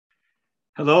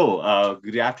Hello,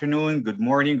 good afternoon, good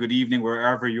morning, good evening,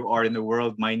 wherever you are in the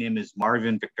world. My name is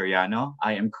Marvin Victoriano.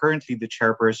 I am currently the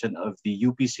chairperson of the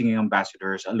UP Singing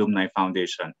Ambassadors Alumni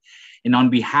Foundation. And on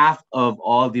behalf of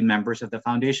all the members of the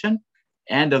foundation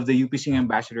and of the UP Singing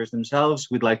Ambassadors themselves,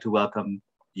 we'd like to welcome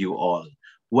you all.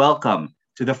 Welcome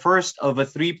to the first of a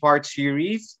three-part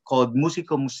series called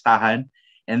MUSIKAmustahan.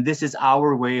 And this is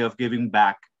our way of giving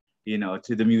back,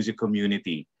 to the music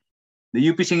community. The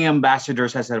UP Singing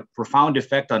Ambassadors has a profound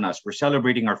effect on us. We're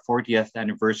celebrating our 40th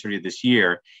anniversary this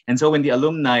year. And so when the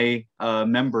alumni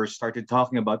members started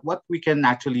talking about what we can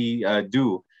actually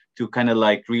do to kind of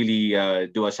like really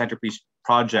do a centerpiece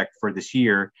project for this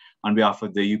year on behalf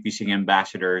of the UP Singing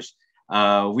Ambassadors,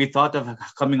 we thought of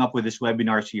coming up with this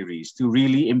webinar series to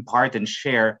really impart and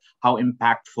share how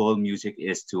impactful music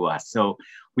is to us. So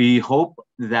we hope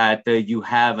that you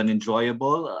have an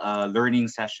enjoyable learning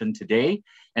session today.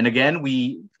 And again,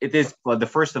 it is the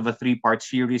first of a three-part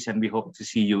series, and we hope to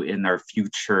see you in our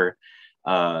future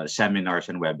seminars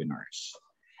and webinars.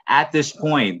 At this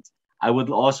point, I would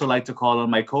also like to call on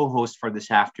my co-host for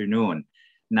this afternoon.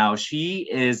 Now, she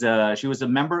was a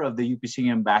member of the UP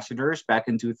Singing Ambassadors back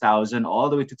in 2000 all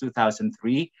the way to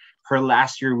 2003. Her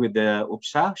last year with the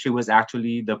UPSA, she was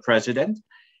actually the president.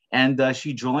 And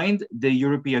she joined the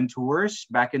European tours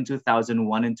back in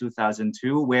 2001 and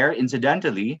 2002, where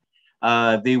incidentally,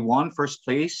 they won first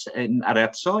place in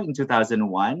Arezzo in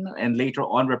 2001 and later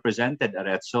on represented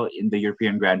Arezzo in the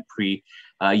European Grand Prix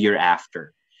year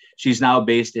after. She's now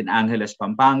based in Angeles,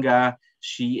 Pampanga.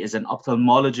 She is an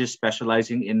ophthalmologist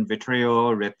specializing in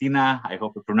vitreo retina. I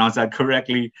hope I pronounced that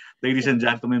correctly. Ladies and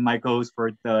gentlemen, my co-host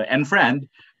and friend,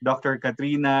 Dr.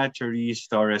 Katrina Cherise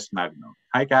Torres Magno.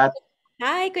 Hi, Kat.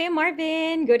 Hi, Kuya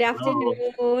Marvin. Good Hello.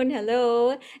 afternoon.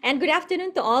 Hello. And good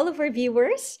afternoon to all of our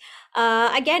viewers.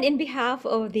 Again, in behalf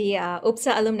of the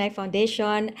UPSA Alumni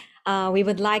Foundation, we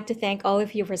would like to thank all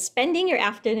of you for spending your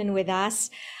afternoon with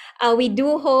us. We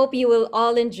do hope you will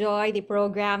all enjoy the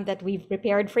program that we've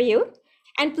prepared for you.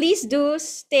 And please do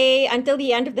stay until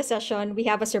the end of the session. We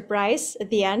have a surprise at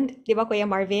the end. Di ba, Kuya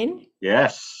Marvin?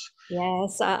 Yes.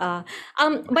 Yes.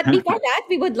 But before that,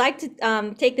 we would like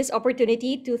to take this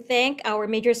opportunity to thank our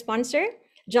major sponsor,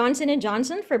 Johnson &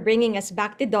 Johnson, for bringing us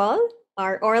BACTIDOL,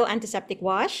 our oral antiseptic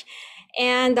wash,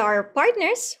 and our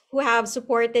partners who have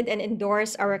supported and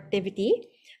endorsed our activity,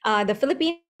 the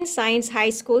Philippine Science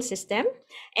High School System,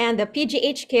 and the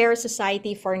PGH Care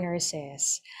Society for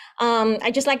Nurses.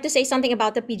 I'd just like to say something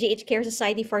about the PGH Care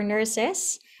Society for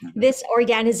Nurses. This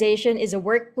organization is a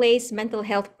workplace mental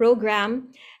health program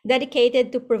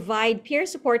dedicated to provide peer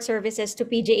support services to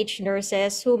PGH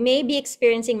nurses who may be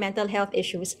experiencing mental health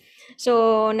issues.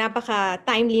 So,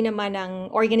 napaka-timely naman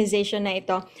ang organization na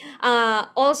ito.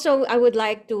 Also, I would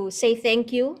like to say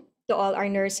thank you to all our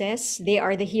nurses. They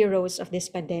are the heroes of this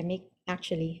pandemic,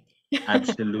 actually.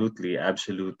 Absolutely,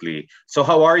 absolutely. So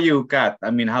how are you, Kat?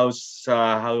 I mean, how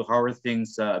are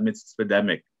things amidst this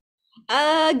pandemic?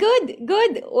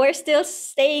 Good. We're still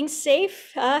staying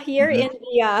safe here Mhm. in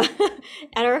the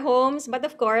at our homes, but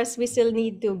of course, we still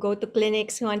need to go to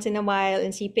clinics once in a while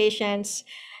and see patients.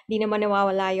 Di naman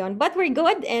nawawala yon. But we're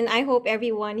good, and I hope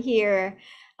everyone here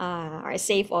are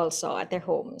safe also at their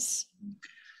homes.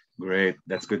 Great.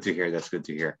 That's good to hear. That's good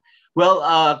to hear. Well,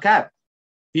 Kat,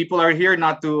 people are here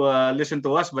not to listen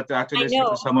to us, but to actually I listen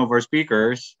to know. some of our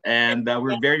speakers. And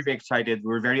we're very, very excited.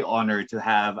 We're very honored to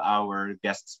have our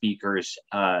guest speakers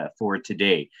for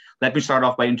today. Let me start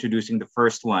off by introducing the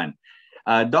first one.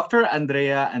 Dr.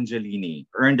 Andrea Angelini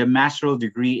earned a master's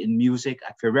degree in music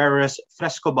at Ferrera's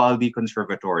Frescobaldi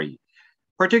Conservatory.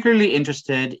 Particularly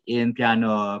interested in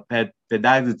piano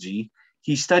pedagogy,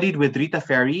 he studied with Rita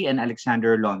Ferri and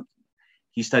Alexander Long.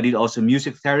 He studied also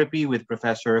music therapy with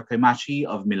Professor Clemachi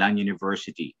of Milan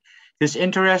University. His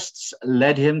interests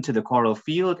led him to the choral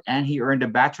field, and he earned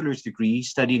a bachelor's degree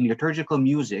studying liturgical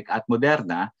music at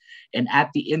Moderna and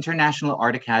at the International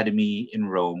Art Academy in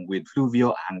Rome with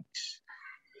Fluvio Antis.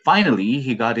 Finally,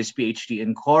 he got his PhD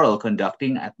in choral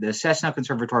conducting at the Cessna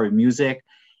Conservatory of Music,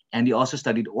 and he also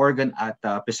studied organ at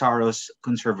Pesaro's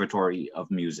Conservatory of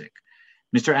Music.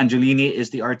 Mr. Angelini is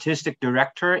the artistic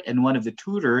director and one of the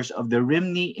tutors of the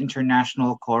Rimini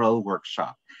International Choral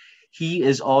Workshop. He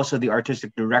is also the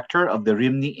artistic director of the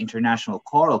Rimini International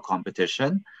Choral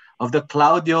Competition, of the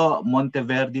Claudio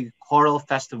Monteverdi Choral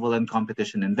Festival and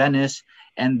Competition in Venice,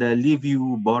 and the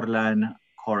Liviu Borlan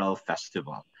Choral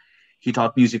Festival. He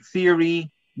taught music theory,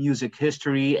 music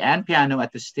history, and piano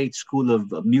at the State School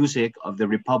of Music of the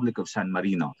Republic of San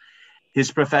Marino. His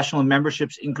professional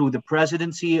memberships include the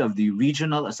presidency of the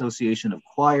Regional Association of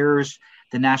Choirs,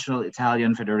 the National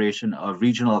Italian Federation of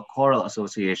Regional Choral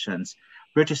Associations,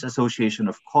 British Association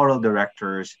of Choral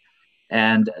Directors,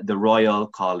 and the Royal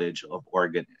College of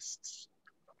Organists.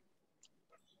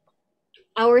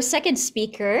 Our second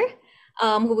speaker,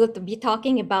 who will be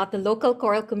talking about the local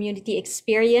choral community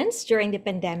experience during the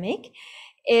pandemic,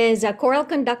 is a choral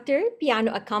conductor,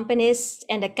 piano accompanist,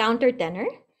 and a countertenor.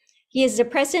 He is the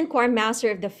present choir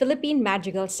master of the Philippine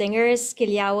Madrigal Singers,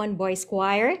 Kiliawan Boys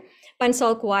Choir,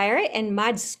 Pansol Choir, and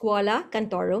Mad Scuola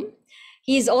Cantorum.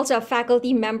 He is also a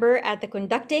faculty member at the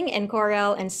Conducting and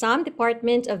Choral Ensemble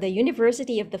Department of the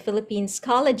University of the Philippines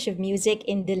College of Music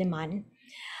in Diliman.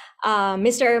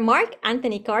 Mr. Mark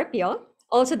Anthony Carpio,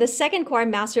 also the second choir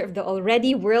master of the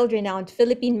already world-renowned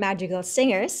Philippine Madrigal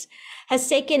Singers, has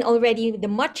taken already the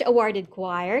much-awarded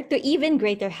choir to even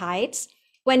greater heights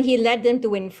when he led them to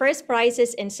win first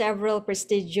prizes in several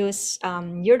prestigious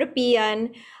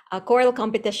European choral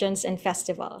competitions and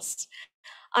festivals.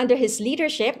 Under his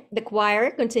leadership, the choir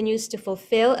continues to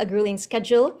fulfill a grueling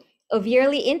schedule of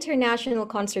yearly international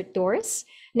concert tours,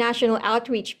 national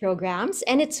outreach programs,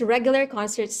 and its regular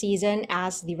concert season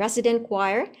as the resident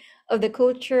choir of the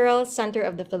Cultural Center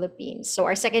of the Philippines. So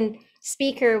our second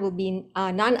speaker will be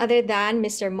none other than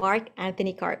Mr. Mark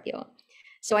Anthony Carpio.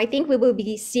 So I think we will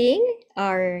be seeing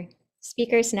our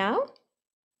speakers now.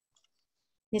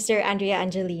 Mr. Andrea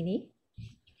Angelini.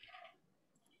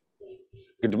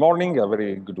 Good morning, a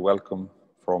very good welcome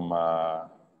from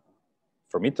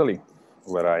Italy,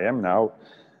 where I am now.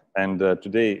 And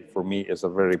today for me is a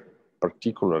very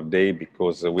particular day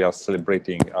because we are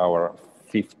celebrating our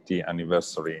 50th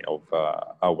anniversary of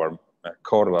our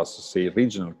choral association,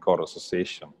 regional choral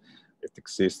association. It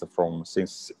exists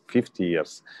since 50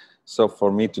 years. So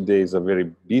for me today is a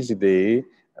very busy day,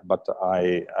 but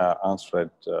I answered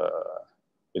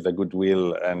with a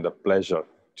goodwill and a pleasure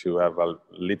to have a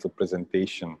little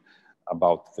presentation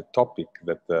about the topic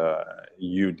that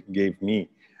you gave me,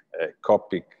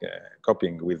 coping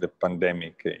with the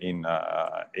pandemic in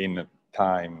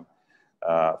time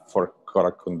for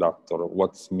choral conductor,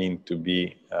 what's meant to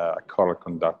be a choral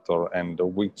conductor, and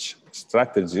which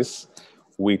strategies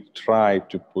we try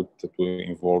to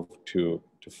involve to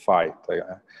fight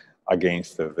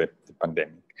against the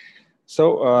pandemic.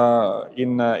 So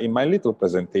in my little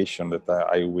presentation that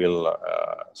I will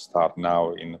start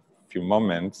now in a few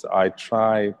moments, I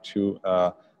try to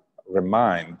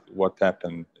remind what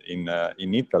happened in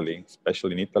Italy,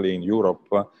 especially in Italy, in Europe,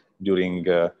 during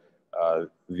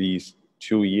these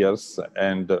 2 years,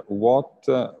 and what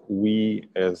we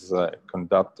as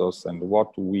conductors and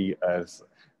what we as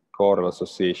choral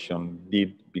association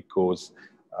did, because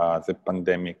the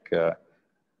pandemic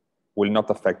will not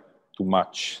affect too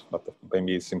much, but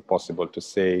maybe it's impossible to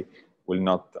say will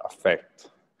not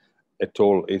affect at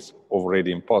all, is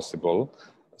already impossible.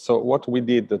 So what we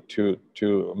did to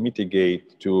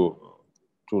mitigate, to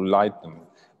lighten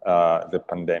the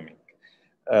pandemic.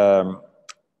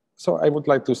 So I would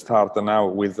like to start now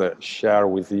with share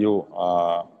with you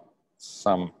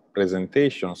some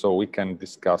presentation so we can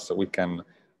discuss, we can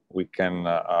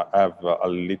have a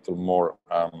little more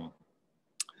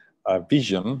a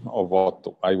vision of what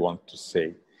I want to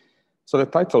say. So the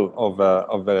title of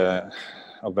a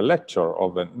lecture,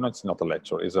 no, it's not a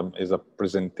lecture, is a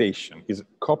presentation, is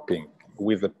coping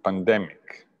with the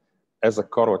pandemic as a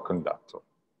choral conductor.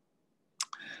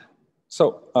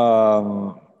 So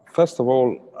first of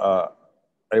all,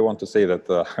 I want to say that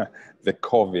the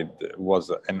COVID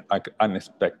was an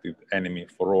unexpected enemy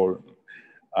for all.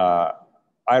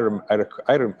 I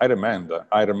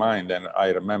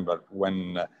remember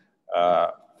when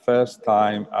first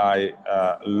time I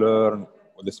learned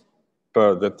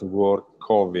that word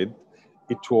COVID.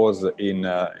 It was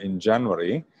in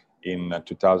January in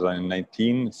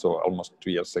 2019, so almost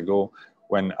 2 years ago,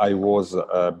 when I was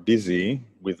busy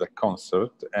with a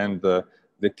concert, and the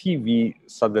TV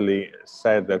suddenly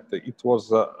said that it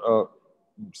was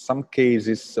some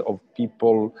cases of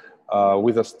people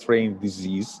with a strange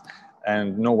disease,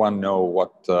 and no one know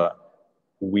what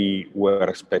we were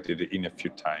expected in a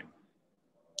few time.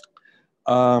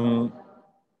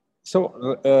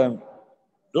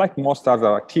 Like most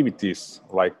other activities,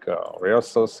 like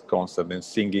rehearsals, concert, and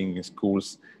singing in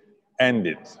schools,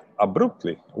 ended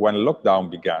abruptly when lockdown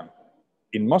began.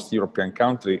 In most European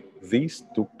countries, this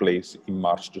took place in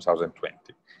March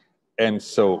 2020. And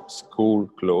so school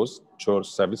closed, church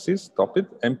services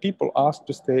stopped, and people asked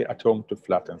to stay at home to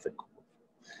flatten the curve.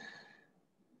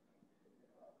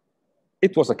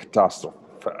 It was a catastrophe,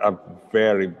 a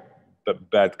very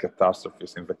bad catastrophe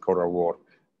in the choral world.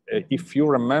 If you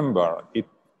remember, it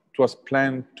was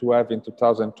planned to have in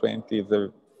 2020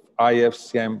 the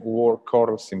IFCM World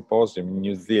Choral Symposium in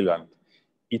New Zealand.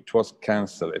 It was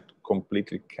cancelled,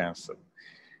 completely cancelled.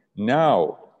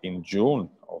 Now, in June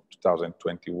of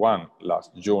 2021,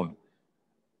 last June,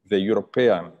 the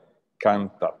European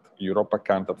Europa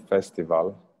Cantat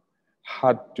Festival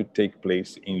had to take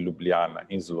place in Ljubljana,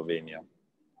 in Slovenia.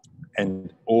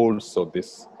 And also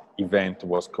this event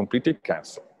was completely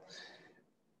canceled.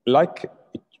 Like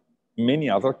many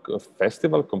other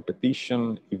festival,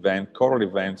 competition, event, choral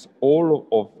events, all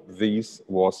of these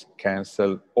was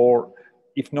canceled, or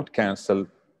if not canceled,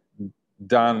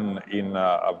 done in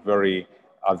a very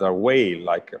other way,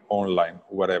 like online,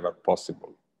 wherever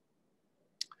possible.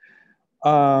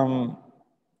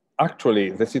 Actually,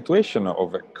 the situation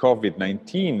of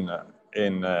COVID-19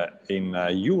 in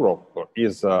Europe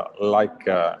is like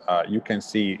you can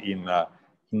see in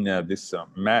these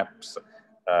maps.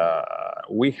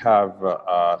 We have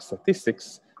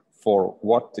statistics for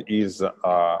what is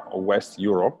West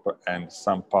Europe and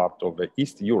some part of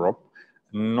East Europe.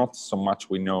 Not so much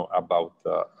we know about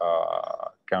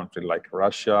countries like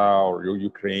Russia or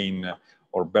Ukraine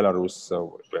or Belarus,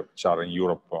 which are in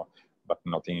Europe, but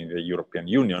not in the European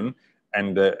Union.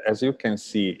 And as you can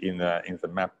see in the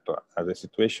map, the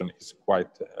situation is quite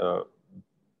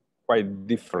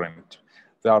different.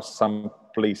 There are some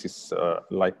places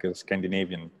like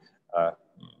Scandinavian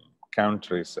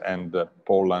countries and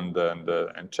Poland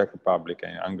and Czech Republic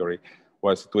and Hungary,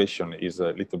 where the situation is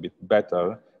a little bit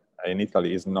better. In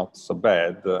Italy is not so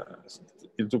bad.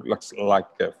 It looks like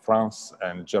France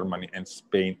and Germany and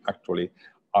Spain actually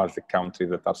are the countries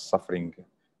that are suffering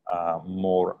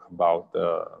more about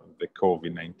the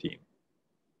COVID-19.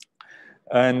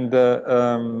 And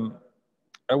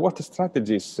what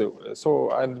strategies?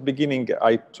 So at the beginning,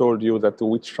 I told you that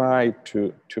we try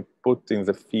to put in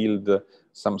the field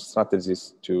some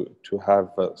strategies to have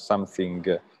something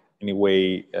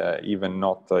anyway, even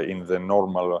not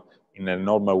in a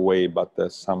normal way,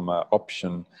 but some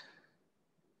option.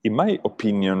 In my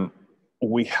opinion,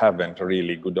 we haven't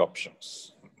really good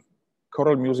options.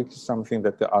 Choral music is something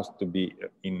that has to be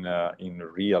in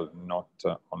real, not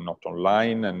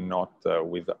online, and not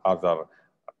with other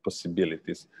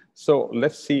possibilities. So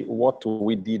let's see what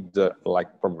we did,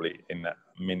 like probably in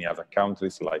many other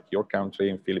countries, like your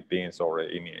country, in Philippines, or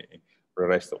in the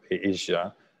rest of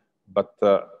Asia. But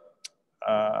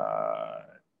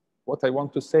what I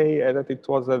want to say is that it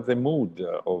was the mood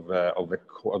of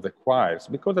the choirs,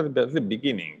 because at the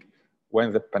beginning,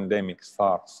 when the pandemic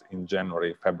starts in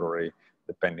January, February,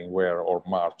 depending where, or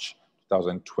March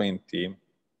 2020,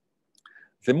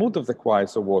 the mood of the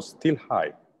choirs was still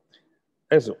high,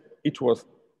 as it was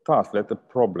thought that the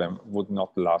problem would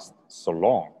not last so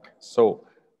long. So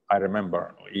I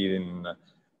remember in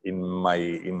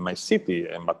my city,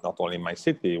 but not only in my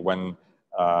city, when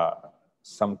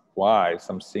some choirs,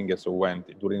 some singers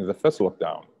went during the first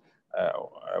lockdown,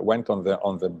 went on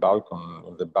the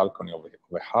balcony of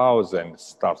the house and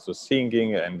started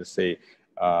singing and say,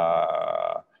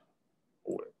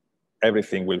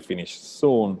 everything will finish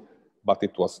soon, but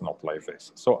it was not like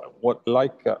this. So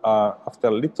after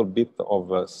a little bit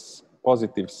of a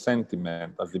positive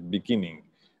sentiment at the beginning,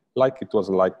 like it was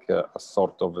like a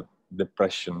sort of a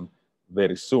depression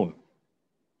very soon.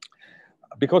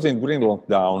 Because during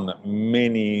lockdown,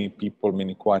 many people,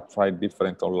 many choirs tried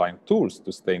different online tools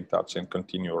to stay in touch and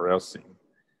continue rehearsing.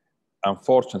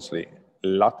 Unfortunately,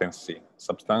 latency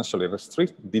substantially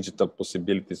restricts digital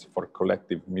possibilities for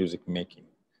collective music making.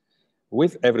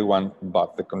 With everyone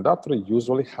but the conductor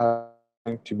usually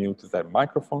having to mute their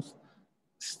microphones,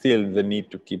 still the need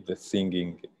to keep the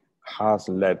singing has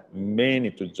led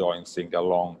many to join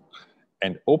sing-along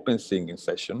and open singing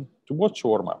session, to watch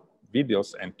warm-up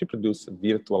videos and to produce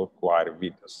virtual choir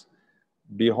videos.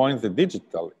 Behind the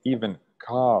digital, even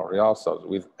car rehearsals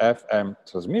with FM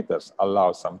transmitters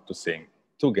allow some to sing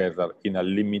together in a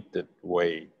limited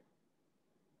way.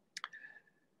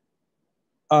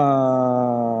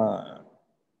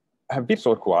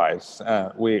 Virtual choirs,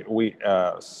 we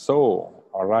saw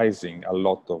arising a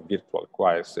lot of virtual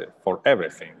choirs for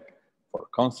everything, for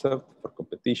concert, for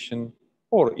competition,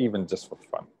 or even just for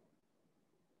fun.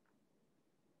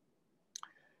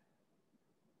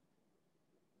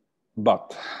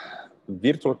 But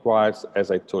virtual choirs,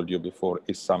 as I told you before,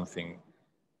 is something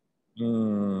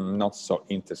not so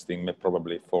interesting,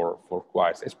 probably for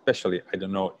choirs, especially, I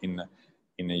don't know, in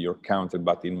your country,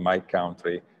 but in my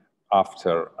country,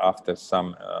 after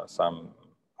some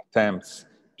attempts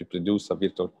to produce a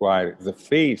virtual choir, the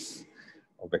face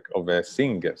of the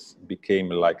singers became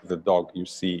like the dog you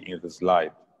see in the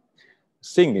slide.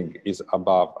 Singing is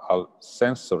above all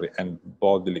sensory and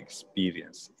bodily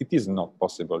experience. It is not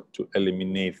possible to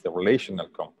eliminate the relational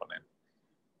component.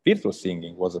 Virtual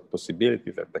singing was a possibility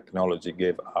that technology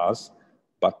gave us,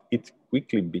 but it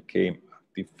quickly became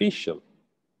artificial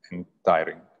and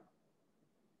tiring.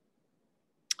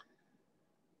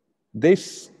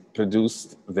 This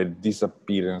produced the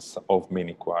disappearance of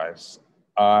many choirs.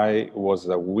 I was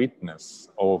a witness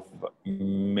of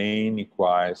many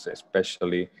choirs,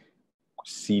 especially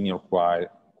senior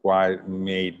choir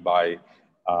made by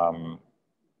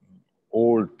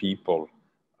old people,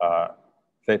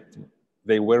 that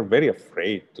they were very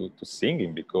afraid to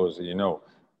singing because, you know,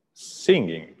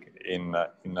 singing in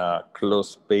a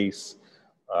closed space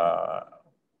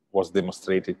was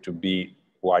demonstrated to be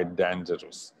quite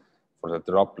dangerous for the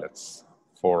droplets,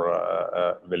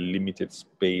 for the limited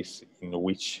space in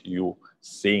which you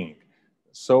sing.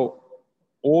 So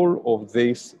all of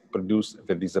this produced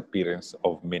the disappearance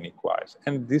of many choirs.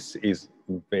 And this is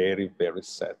very, very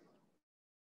sad.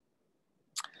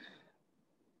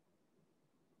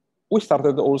 We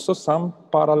started also some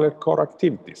parallel core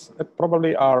activities that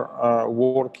probably are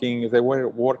they were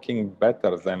working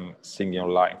better than singing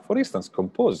online. For instance,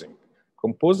 composing.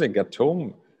 Composing at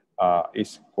home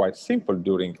is quite simple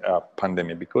during a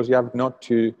pandemic because you have not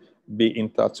to be in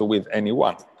touch with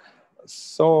anyone.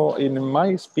 So in my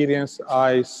experience,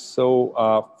 I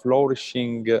saw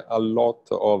flourishing a lot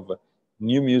of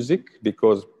new music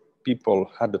because people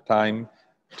had the time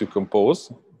to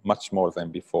compose much more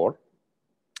than before.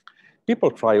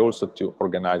 People try also to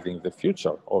organizing the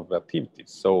future of the activities.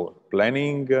 So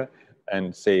planning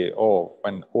and say, oh,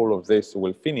 when all of this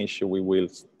will finish, we will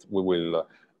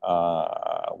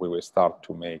start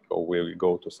to make, or we will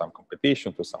go to some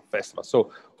competition, to some festival.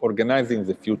 So organizing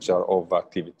the future of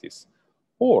activities.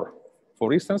 Or,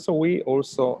 for instance, we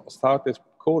also started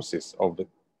courses of the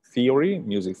theory,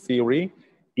 music theory,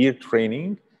 ear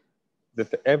training,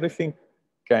 that everything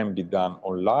can be done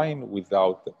online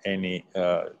without any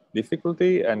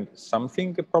difficulty, and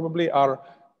something probably are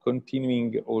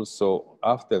continuing also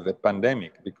after the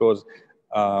pandemic, because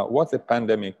what the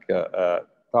pandemic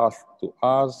taught to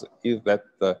us is that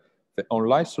the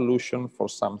online solution for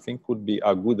something could be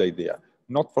a good idea,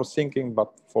 not for thinking,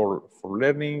 but for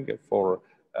learning, for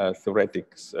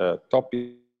theoretics,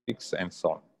 topics, and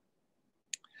so on.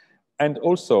 And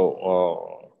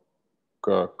also,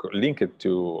 linked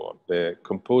to the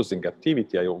composing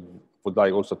activity, I would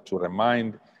like also to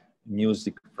remind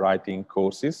music writing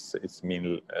courses. It's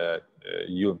mean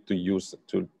you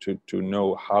to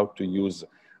know how to use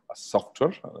a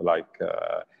software like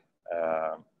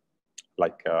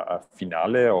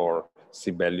Finale or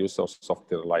Sibelius, or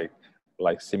software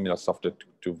like similar software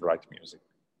to write music.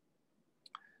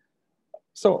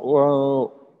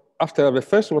 So after the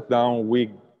first lockdown,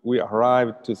 we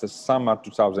arrived to the summer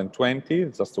 2020,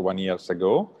 just 1 year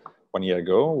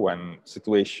ago, when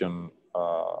situation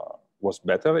was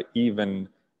better, even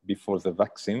before the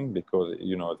vaccine, because,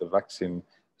 you know, the vaccine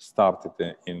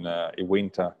started in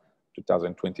winter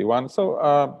 2021. So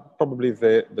probably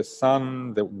the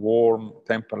sun, the warm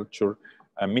temperature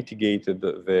mitigated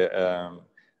the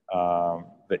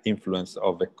influence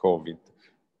of the COVID.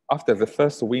 After the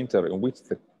first winter in which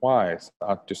the choirs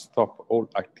had to stop all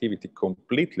activity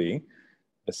completely,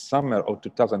 the summer of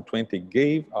 2020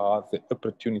 gave us the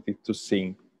opportunity to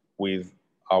sing with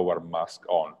our mask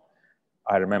on.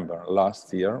 I remember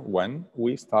last year when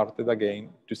we started again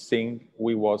to sing,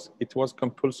 it was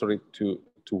compulsory to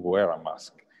wear a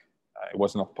mask. It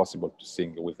was not possible to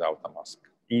sing without a mask,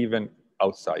 even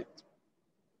outside.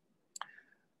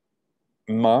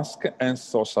 Mask and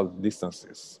social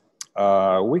distances.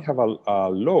 We have a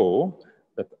law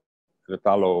that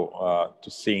allow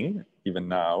to sing even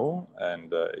now,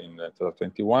 and in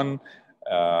 2021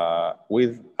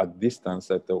 with a distance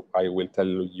that I will tell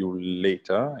you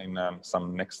later in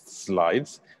some next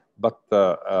slides. But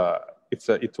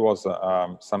it was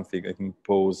something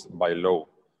imposed by law.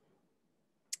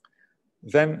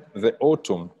 Then the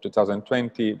autumn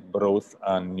 2020 brought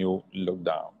a new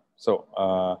lockdown. So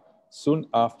soon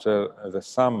after the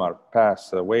summer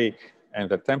passed away and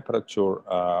the temperature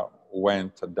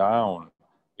went down,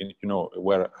 you know,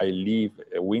 where I live,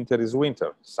 winter is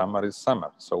winter, summer is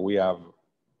summer. So we have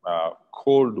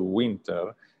cold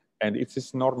winter, and it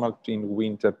is normal in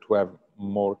winter to have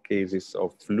more cases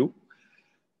of flu.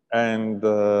 And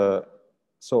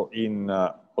so in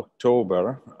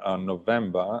October,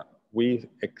 November, we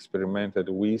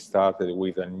started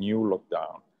with a new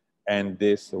lockdown. And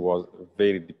this was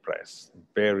very depressed,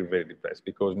 very, very depressed,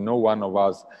 because no one of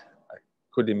us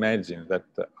could imagine that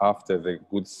after the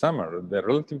good summer, the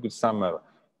relative good summer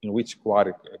in which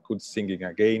choir could singing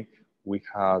again, we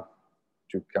had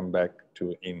to come back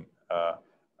to in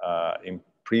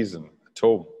prison at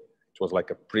home. It was like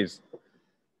a prison.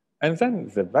 And then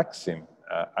the vaccine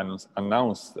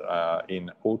announced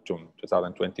in autumn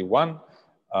 2021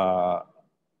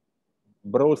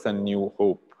 brought a new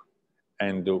hope.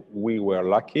 And we were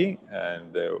lucky,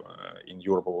 and in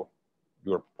Europe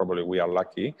probably we are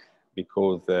lucky,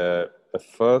 because the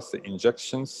first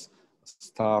injections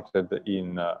started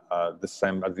in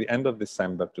December, at the end of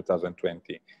December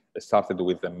 2020. It started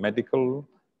with the medical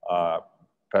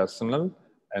personnel,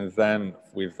 and then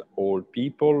with old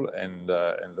people, and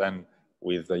then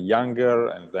with the younger,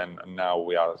 and then now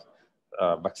we are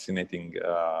vaccinating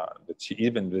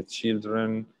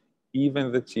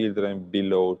even the children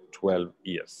below 12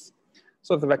 years.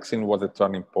 So the vaccine was a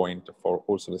turning point for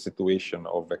also the situation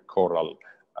of the choral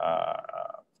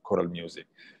music.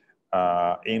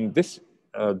 In this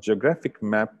geographic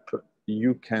map,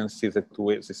 you can see the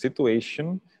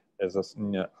situation as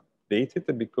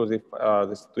updated, because if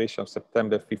the situation of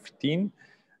September 15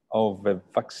 of the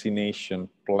vaccination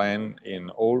plan in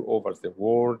all over the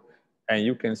world, and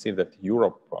you can see that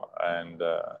Europe and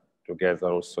together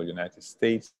also United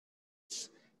States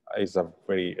is a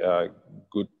very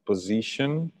good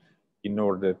position in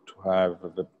order to have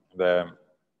the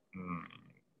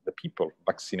people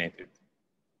vaccinated.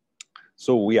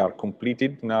 So we are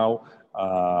completed now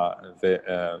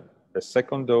the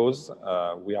second dose.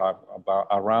 We are about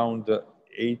around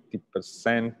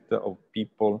 80% of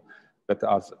people that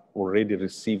has already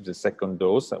received the second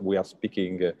dose. We are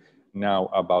speaking now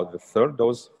about the third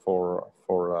dose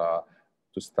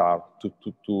to start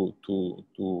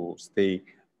to stay.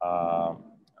 I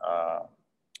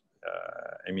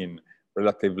mean,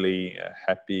 relatively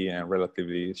happy and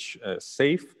relatively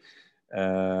safe.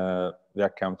 There are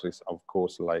countries, of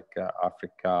course, like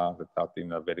Africa, that are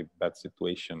in a very bad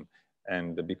situation.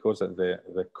 And because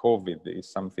the COVID is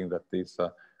something that is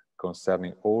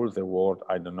concerning all the world,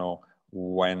 I don't know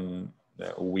when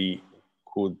we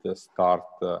could start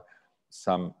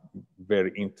some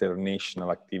very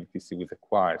international activities with the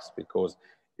choirs, because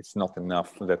it's not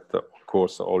enough that, of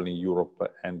course, only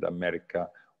Europe and America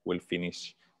will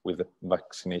finish with the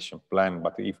vaccination plan.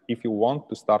 But if you want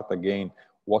to start again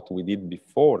what we did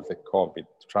before the COVID,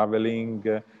 traveling,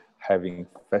 having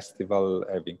festival,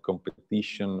 having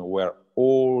competition, where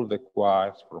all the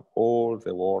choirs from all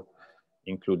the world,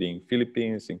 including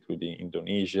Philippines, including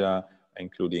Indonesia,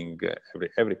 including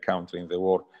every country in the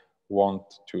world, want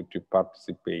to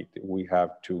participate, we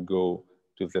have to go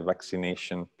to the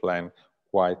vaccination plan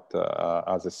quite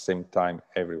at the same time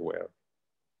everywhere.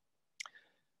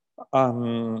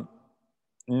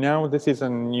 Now this is a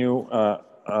new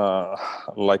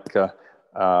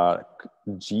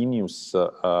genius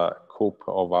scope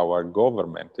of our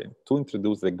government to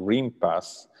introduce the Green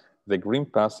Pass. The Green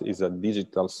Pass is a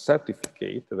digital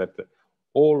certificate that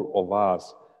all of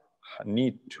us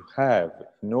need to have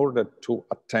in order to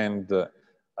attend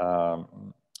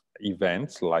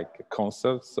events like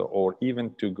concerts, or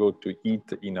even to go to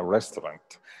eat in a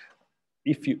restaurant.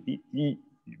 If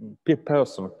a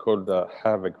person could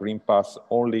have a Green Pass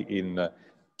only in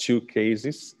 2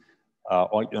 cases,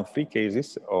 or in 3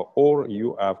 cases, or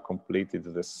you have completed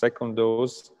the second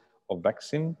dose of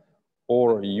vaccine,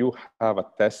 or you have a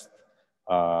test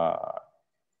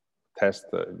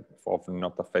of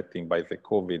not affecting by the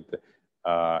COVID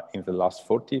in the last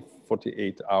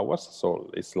 48 hours, so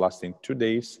it's lasting 2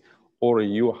 days, or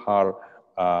you are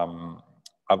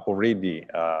have already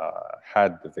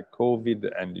had the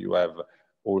COVID and you have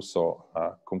also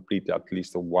completed at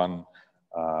least 1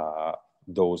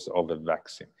 dose of the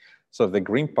vaccine. So the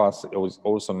Green Pass is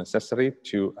also necessary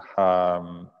to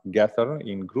gather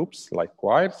in groups like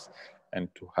choirs, and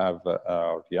to have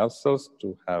rehearsals,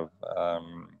 to have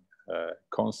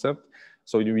concert.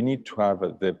 So you need to have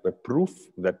the proof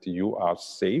that you are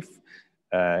safe.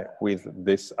 With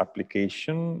this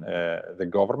application, the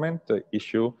government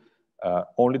issue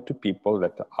only to people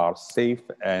that are safe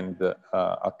and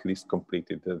at least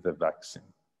completed the vaccine.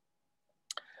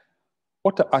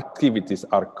 What activities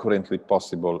are currently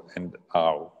possible and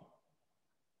how?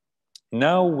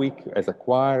 Now we, as a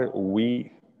choir,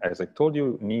 we, as I told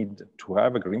you, need to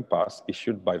have a Green Pass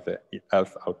issued by the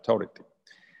health authority.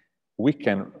 We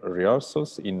can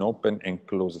rehearsals in open and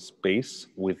closed space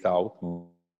without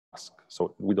mask,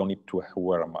 so we don't need to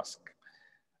wear a mask.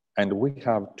 And we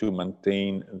have to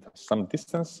maintain some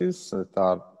distances that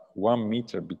are 1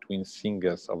 meter between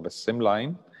singers of the same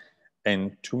line,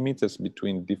 and 2 meters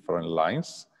between different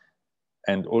lines,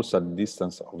 and also a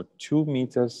distance of 2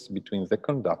 meters between the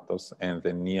conductors and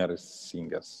the nearest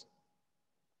singers.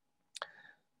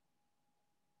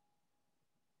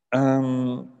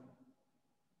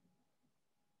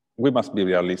 We must be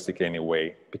realistic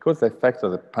anyway, because the effect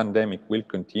of the pandemic will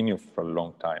continue for a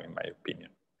long time, in my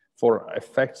opinion. For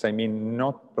effects, I mean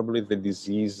not probably the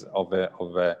disease of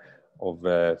a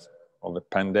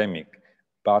pandemic,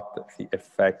 but the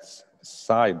effects,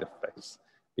 side effects,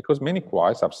 because many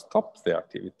choirs have stopped their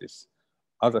activities.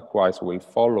 Other choirs will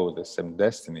follow the same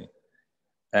destiny,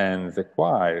 and the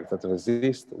choir that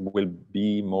resist will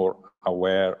be more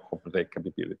aware of their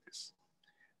capabilities.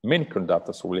 Many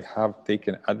conductors will have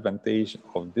taken advantage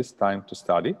of this time to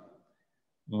study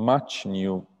much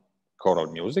new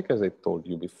choral music, as I told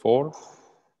you before,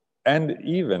 and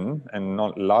even, and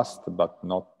not last but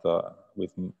not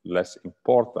with less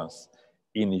importance,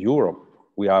 in Europe,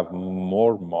 we have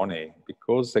more money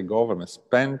because the government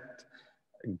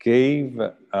gave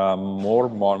more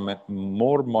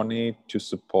money to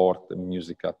support the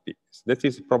music activities. That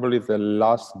is probably the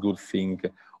last good thing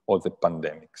of the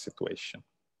pandemic situation.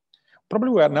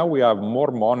 Probably now we have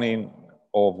more money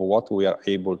of what we are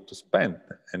able to spend,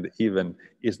 and even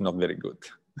is not very good.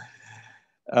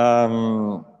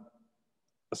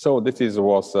 So this is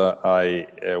what I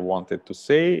wanted to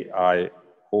say. I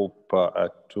hope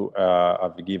to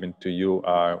have given to you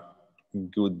a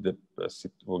good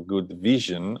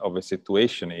vision of a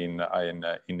situation in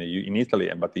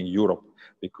Italy, but in Europe,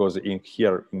 because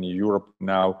here in Europe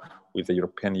now with the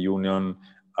European Union,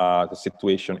 the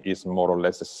situation is more or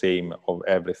less the same of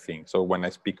everything. So when I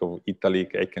speak of Italy,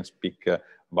 I can speak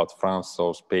about France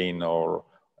or Spain or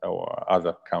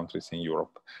other countries in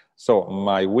Europe. So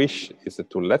my wish is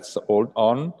to let's hold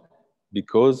on,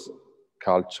 because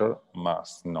culture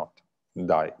must not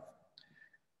die.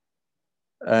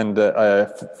 And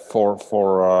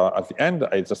for at the end,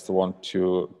 I just want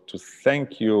to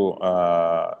thank you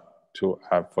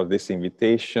for this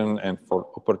invitation and for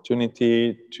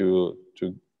opportunity to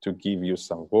give you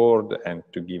some word and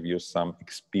to give you some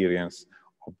experience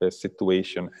of the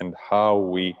situation and how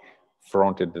we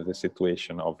fronted the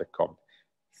situation of the COVID.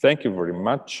 Thank you very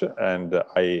much, and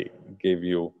I gave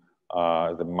you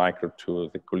the micro to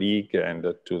the colleague and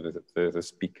to the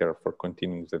speaker for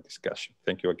continuing the discussion.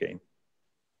 Thank you again.